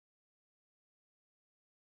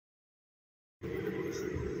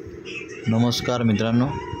नमस्कार मित्रांनो,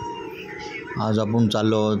 आज आपण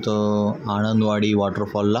चाललो आहोत आनंदवाडी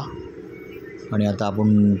वॉटरफॉलला आणि आता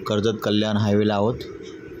आपण कर्जत कल्याण हायवेला आहोत।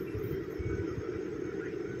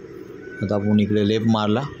 आता आपण इकडे लेफ्ट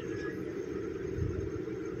मारला,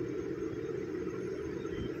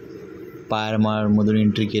 पायर मार्गमधून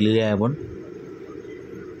एंट्री केलेली आहे आपण।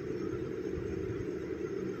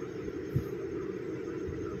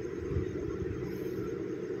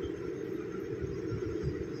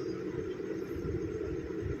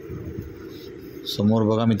 समोर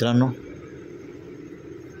बघा मित्रांनो,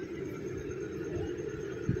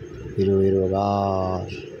 हिरवगार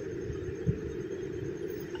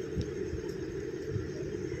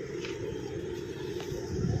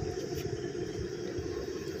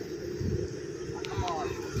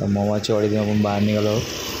मवाच्या वाडीतून आपण बाहेर निघालो आहोत।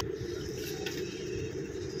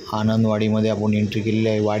 आनंदवाडीमध्ये आपण एंट्री केलेली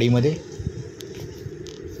आहे। वाडीमध्ये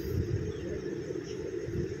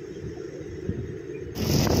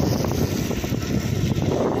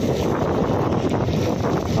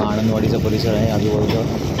आनंदवाडीचा परिसर आहे आजूबाजूचा।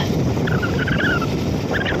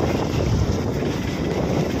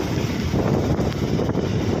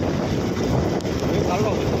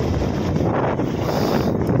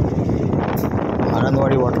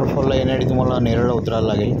 आनंदवाडी वॉटरफॉलला येण्यासाठी तुम्हाला नेरळला उतरायला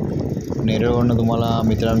लागेल। नेरळवरनं तुम्हाला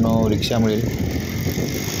मित्रांनो रिक्षा मिळेल।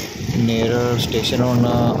 नेरळ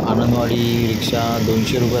स्टेशनवरनं आनंदवाडी रिक्षा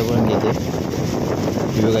 200 रुपयापर्यंत घेते।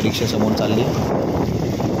 ही बघा रिक्षा समोर चालली।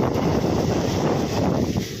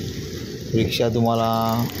 रिक्षा तुम्हाला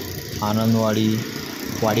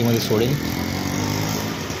वाडीमध्ये सोडेल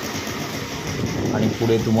आणि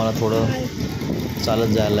पुढे तुम्हाला थोडं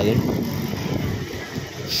चालत जायला लागेल।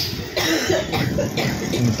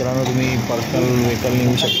 मित्रांनो, तुम्ही पर्सनल व्हेकल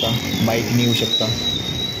नेऊ शकता, बाईक नेऊ शकता।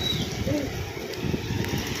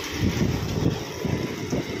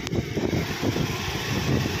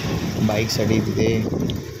 बाईकसाठी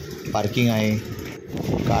तिथे पार्किंग आहे,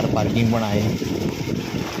 कार पार्किंग पण आहे।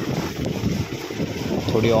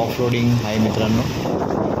 थोडी ऑफ रोडिंग आहे मित्रांनो।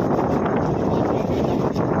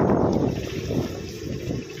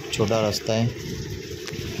 छोटा रस्ता आहे।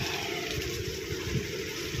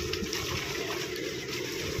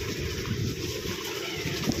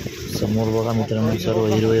 समोर बघा मित्रांनो, सर्व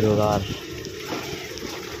हिरवगार।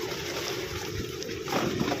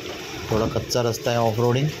 थोडा कच्चा रस्ता आहे, ऑफ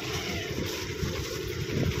रोडिंग।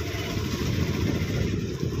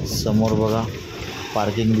 समोर बघा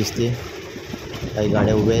पार्किंग दिसते, काही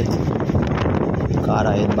गाड्या उभ्या आहेत, कार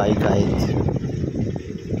आहेत, बाईक आहेत।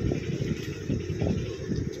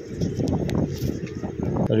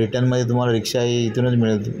 रिटर्नमध्ये तुम्हाला रिक्षा इथूनच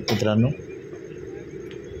मिळेल मित्रांनो।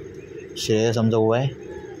 श्रेयस आमचा उभा आहे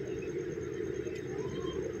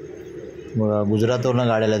बघा। गुजरातवरनं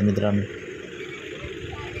गाड्या आहेत मित्रांनो।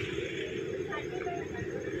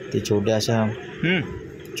 ते छोटे अशा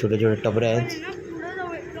छोटे टपरे आहेत।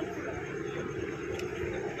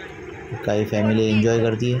 काही फॅमिली एन्जॉय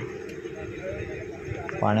करते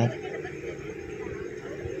पाण्यात।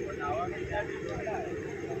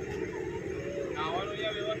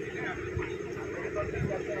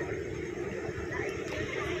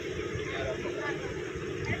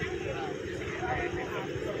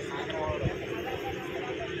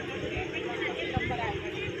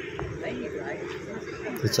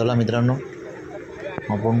 तर चला मित्रांनो,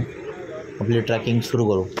 आपण आपली ट्रॅकिंग सुरू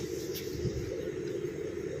करू।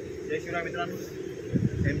 जय शिवराय मित्रांनो,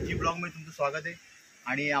 MG ब्लॉगमध्ये तुमचं स्वागत आहे।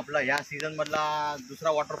 आणि आपला ह्या सीझनमधला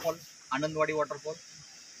दुसरा वॉटरफॉल आनंदवाडी वॉटरफॉल।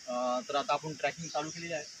 तर आता आपण ट्रॅकिंग चालू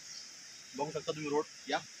केलेली आहे। बघू शकता तुम्ही रोड।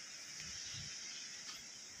 या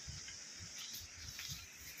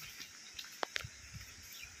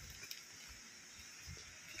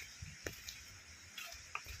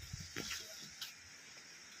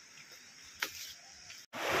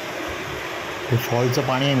हे फॉलचं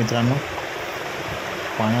पाणी आहे मित्रांनो।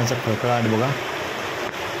 पाण्याचा खळखळाट बघा।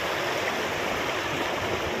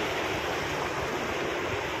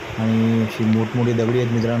 आणि अशी मोठमोठी दगडी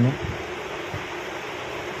आहेत मित्रांनो।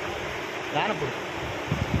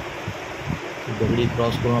 दगडी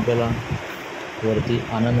क्रॉस करून आपल्याला वरती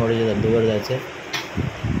आनंदवाडीच्या धबधब्यावर जायचं आहे।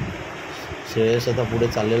 श्रेयस आता पुढे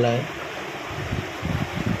चाललेला आहे।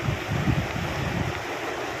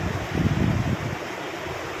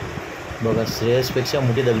 बघा, श्रेयसपेक्षा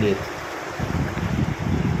मोठी दगडी आहेत।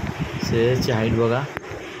 श्रेयसची हाईट बघा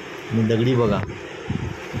आणि दगडी बघा।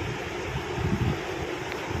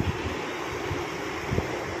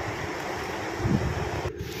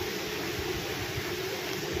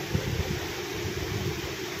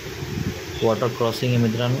 वॉटर क्रॉसिंग आहे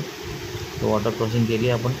मित्रांनो। वॉटर क्रॉसिंग केली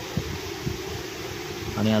आपण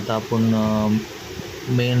आणि आता आपण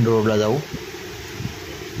मेन रोडला जाऊ।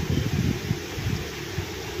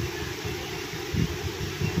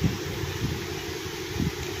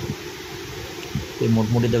 ते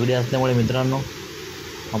मोठमोठी दगडी असल्यामुळे मित्रांनो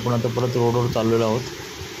आपण आता परत रोडवर चाललेलो आहोत.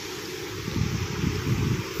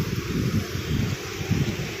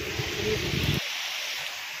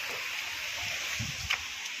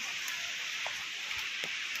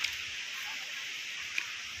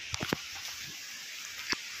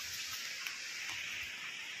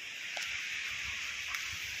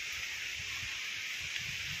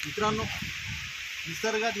 मित्रांनो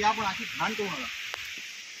निसर्गात या पण अशी घाण करू नका.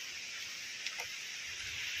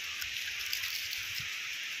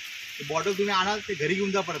 बॉटल तुम्ही आणाल ते घरी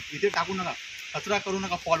घेऊन जा, परत इथे टाकू नका, कचरा करू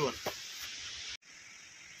नका फॉलवर.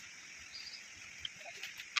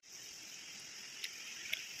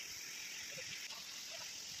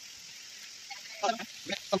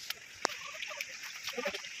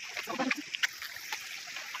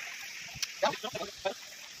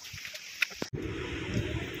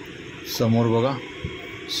 समोर बघा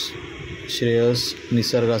श्रेयस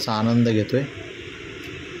निसर्गाचा आनंद घेतोय.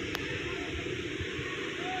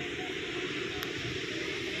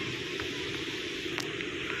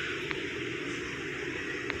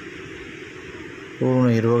 पूर्ण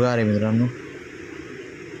हिरवगार आहे मित्रांनो.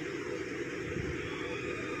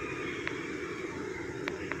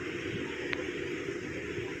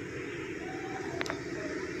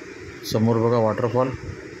 समोर बघा वॉटरफॉल,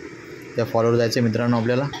 त्या फॉलवर जायचं मित्रांनो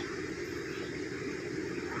आपल्याला.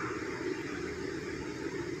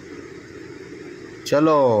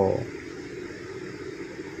 चलो.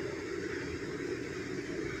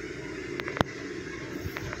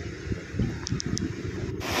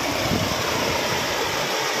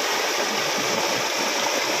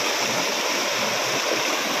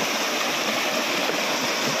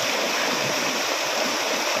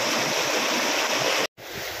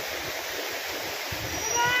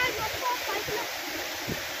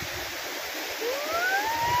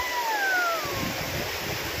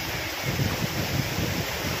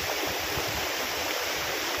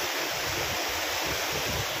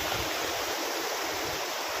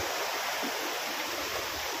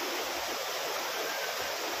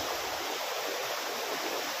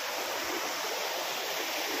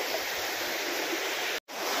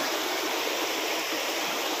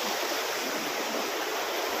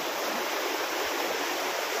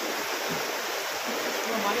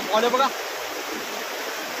 फॉल आहे बघा.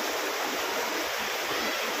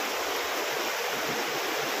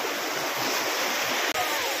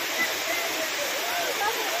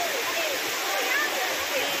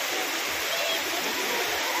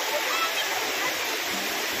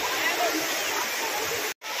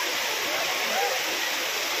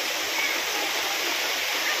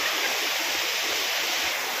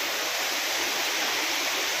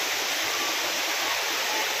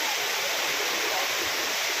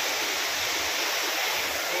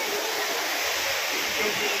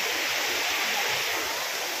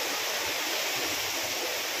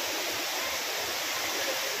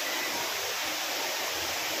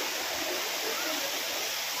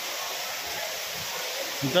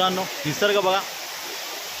 मित्रांनो निसर्ग बघा,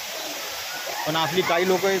 पण आपली काही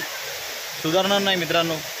लोक सुधारणार नाही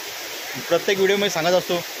मित्रांनो. प्रत्येक व्हिडिओमध्ये सांगत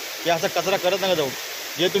असतो की असा कचरा करत नका जाऊ.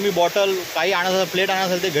 जे तुम्ही बॉटल काही आणायचं, प्लेट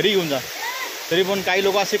आणायचं असेल ते घरी घेऊन जा, तरी पण काही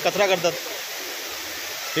लोक असे कचरा करतात.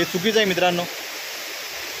 हे चुकीचं आहे मित्रांनो.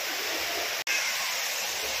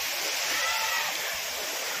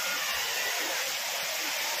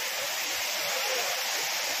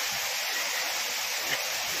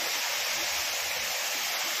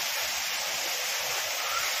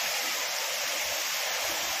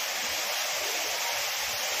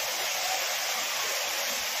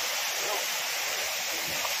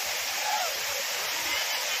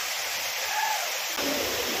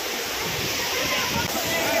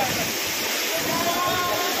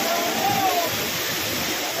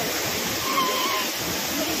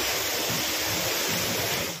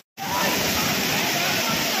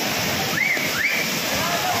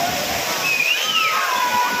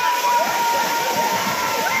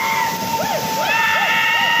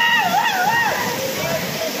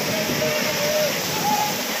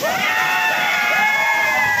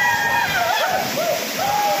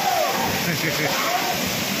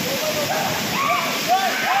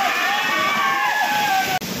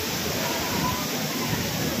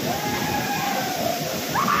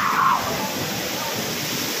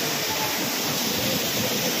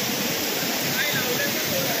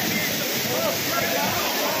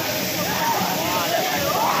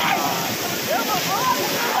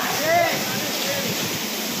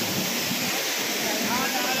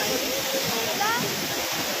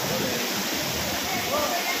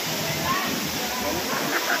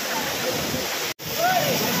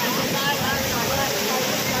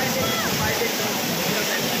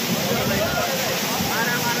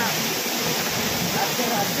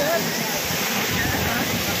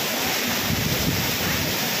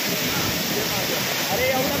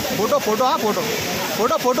 फोटो फोटो हा फोटो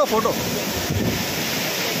फोटो फोटो फोटो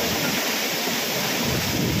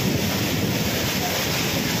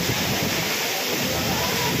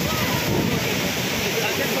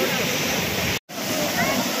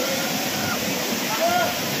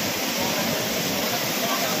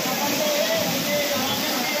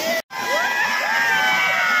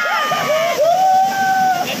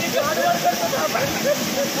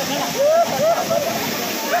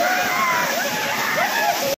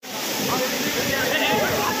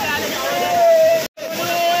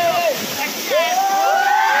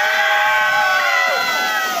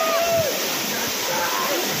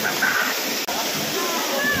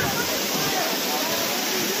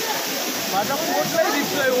माझा पोटलाही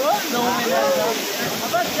दिसतोय हो 9 महिन्याचा.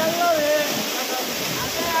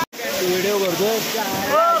 व्हिडिओ करतोय.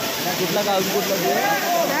 कुठला गाव कुठला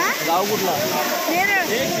गाव कुठला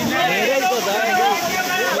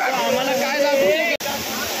आम्हाला काय लागू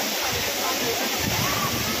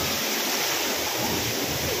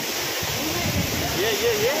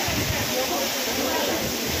ये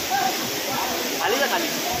खाली जा खाली.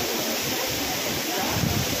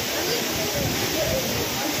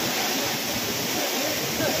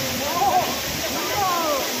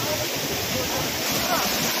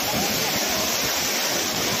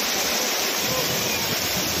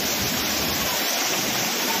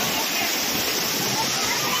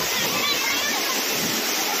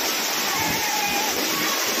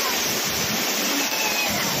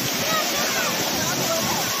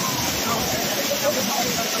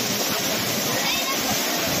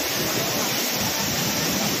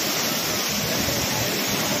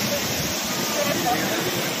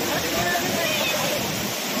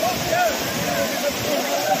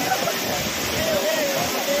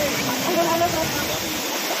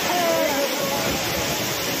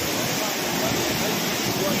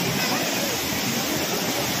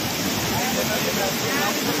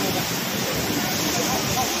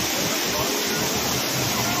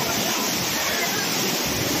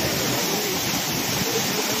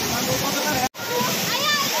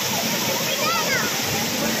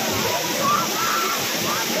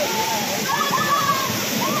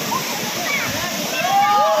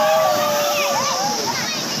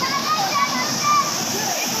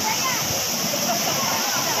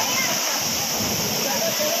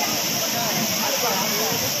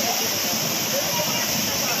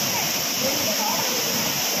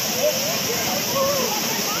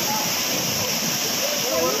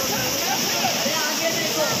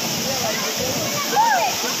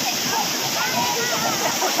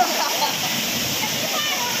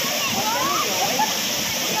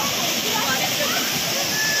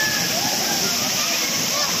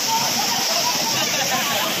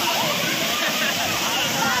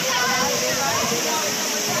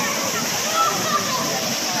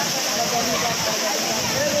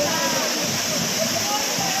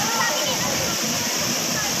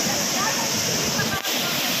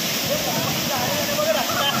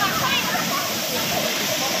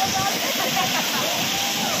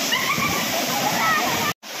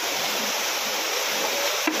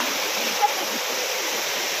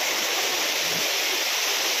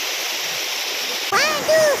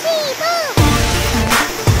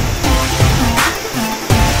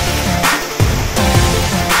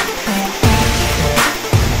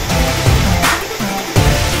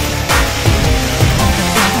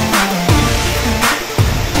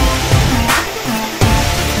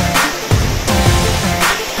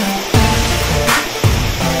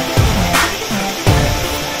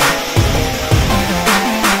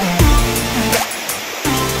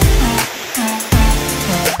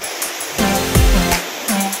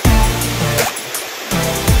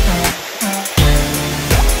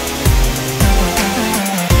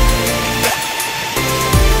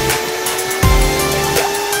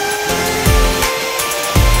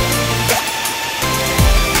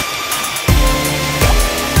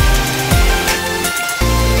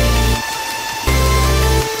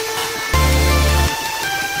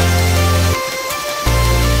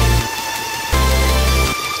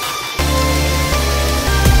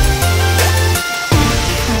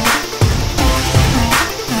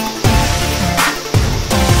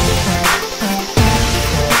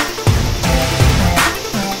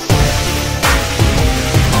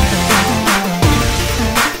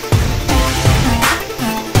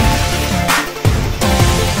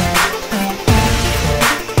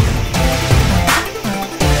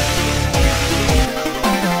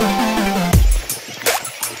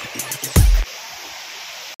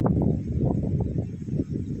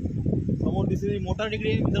 दिसते मोटार टेकडी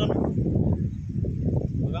आहे मित्रांनो,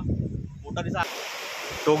 बघा मोटारीचा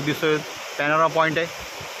टोक दिसतोय, पॅनोरा पॉईंट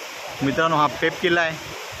आहे मित्रांनो. हा पेप किल्ला आहे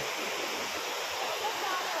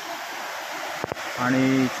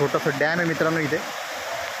आणि छोटंसं डॅम आहे मित्रांनो इथे.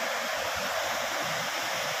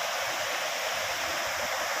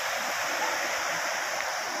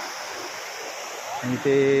 आणि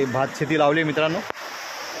इथे भात शेती लावली मित्रांनो.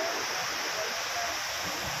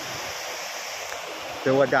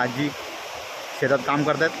 तेव्हा त्या आजी शेतात काम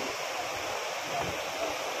करतात.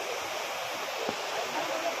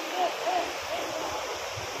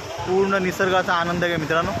 पूर्ण निसर्गाचा आनंद आहे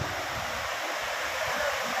मित्रांनो,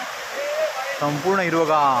 संपूर्ण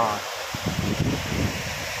हिरवगार.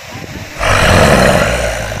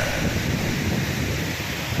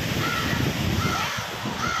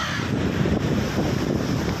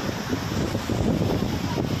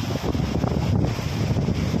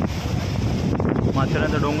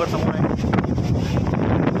 माथेरानचा डोंगर समोर आहे.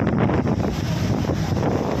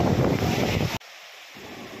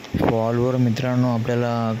 फॉलवर मित्रांनो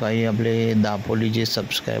आपल्याला काही आपले दापोलीचे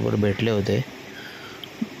सबस्क्रायबर भेटले होते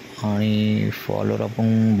आणि फॉलवर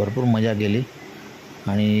आपण भरपूर मजा केली.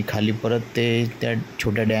 आणि खाली परत ते त्या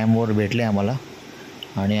छोट्या डॅमवर भेटले आम्हाला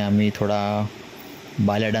आणि आम्ही थोडा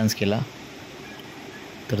बाल्या डान्स केला.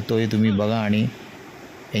 तर तोही तुम्ही बघा आणि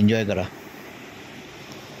एन्जॉय करा.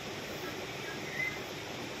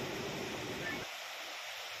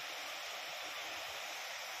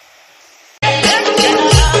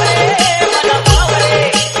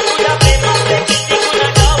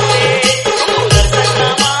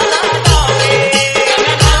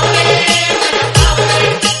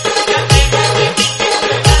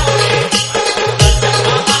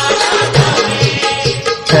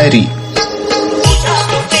 Vadi.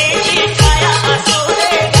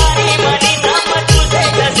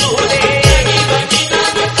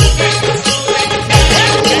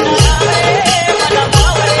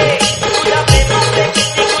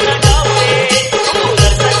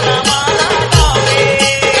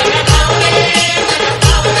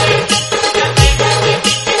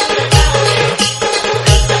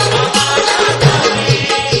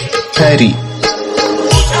 Vadi. Vadi.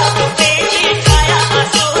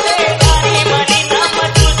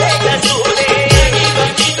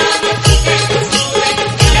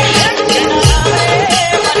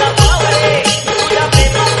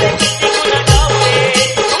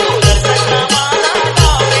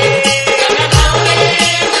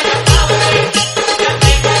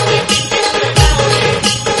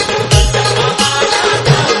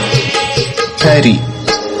 Vadi.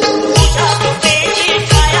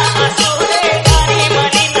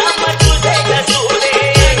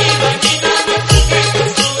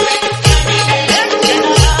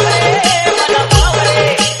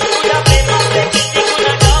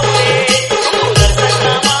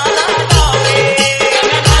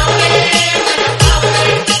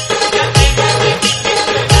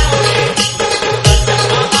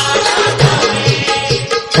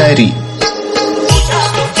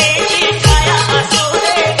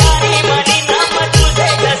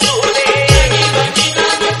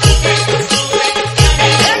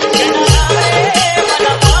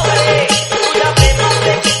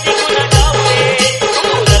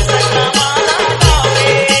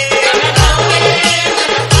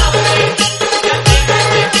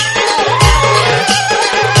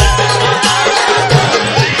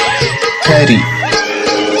 Vadi.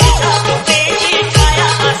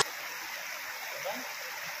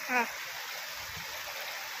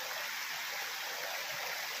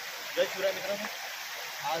 जय शिवराय मित्रांनो.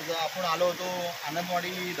 आज आपण आलो होतो आनंदवाडी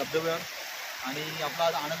धबधब्यावर आणि आपला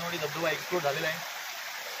आज आनंदवाडी धबधबा एक्सप्लोर झालेला आहे.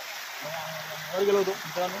 वर गेलो होतो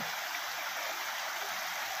मित्रांनो.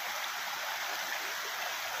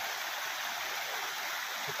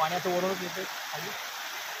 पाण्याचं वरूनच येते खाली.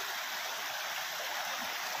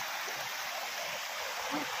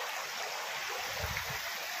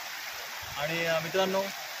 आणि मित्रांनो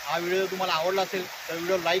हा व्हिडिओ तुम्हाला आवडला असेल तर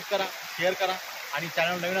व्हिडिओ लाईक करा, शेअर करा आणि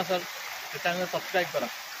चॅनल नवीन असेल तर चॅनल सबस्क्राईब करा.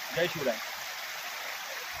 जय शिवराय.